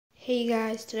Hey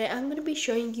guys, today I'm going to be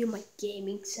showing you my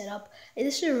gaming setup. And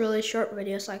this is a really short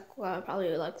video. It's like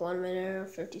probably like 1 minute or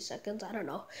 50 seconds. I don't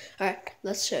know. Alright,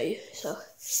 let's show you. So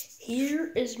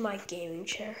here is my gaming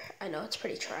chair. I know it's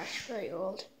pretty trash, very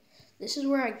old. This is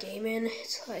where I game in.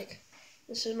 It's like,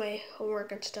 this is my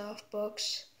homework and stuff,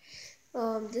 books.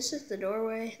 This is the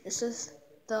doorway. This is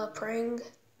the praying.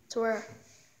 It's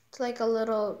like a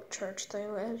little church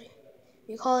thing.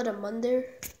 You call it a mandir.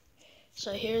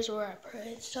 So here's where I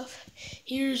pray and stuff.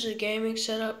 Here's the gaming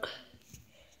setup.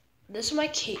 This is my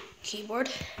keyboard.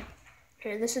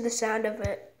 Here, this is the sound of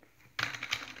it.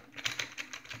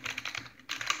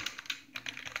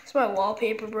 It's my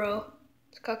wallpaper, bro.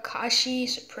 It's Kakashi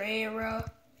Supreme, bro. It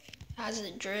has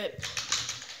a drip.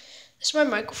 This is my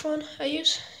microphone I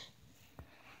use.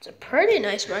 It's a pretty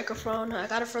nice microphone. I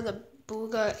got it from the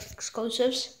Booga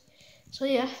exclusives. So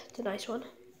yeah, it's a nice one.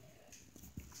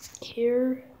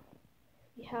 Here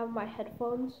we have my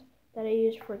headphones that I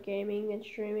use for gaming and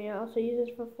streaming. I also use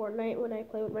this for Fortnite when I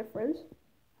play with my friends.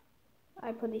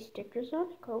 I put these stickers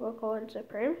on, Coca-Cola and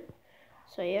Supreme.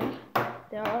 So yeah,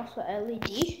 they're also LED.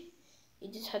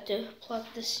 You just have to plug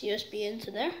this USB into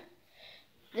there.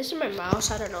 This is my mouse.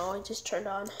 I don't know. It just turned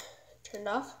on, turned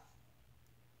off.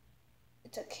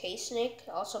 It's a K-Snake.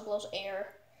 It also blows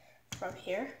air from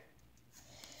here.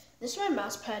 This is my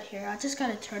mouse pad here. I just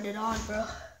gotta turn it on, bro.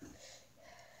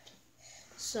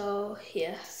 So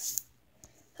yeah,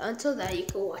 until that you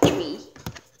can watch me.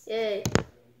 Yay!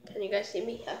 Can you guys see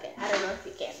me? Okay, I don't know if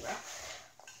you can, bro.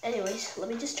 Anyways, let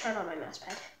me just turn on my mouse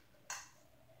pad.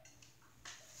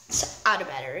 It's out of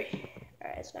battery.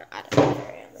 Alright, it's not out of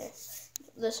battery on there.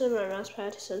 This is my mouse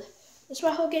pad. So this is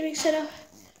my whole gaming setup.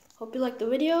 Hope you liked the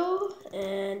video,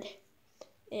 and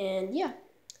yeah,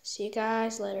 see you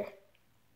guys later.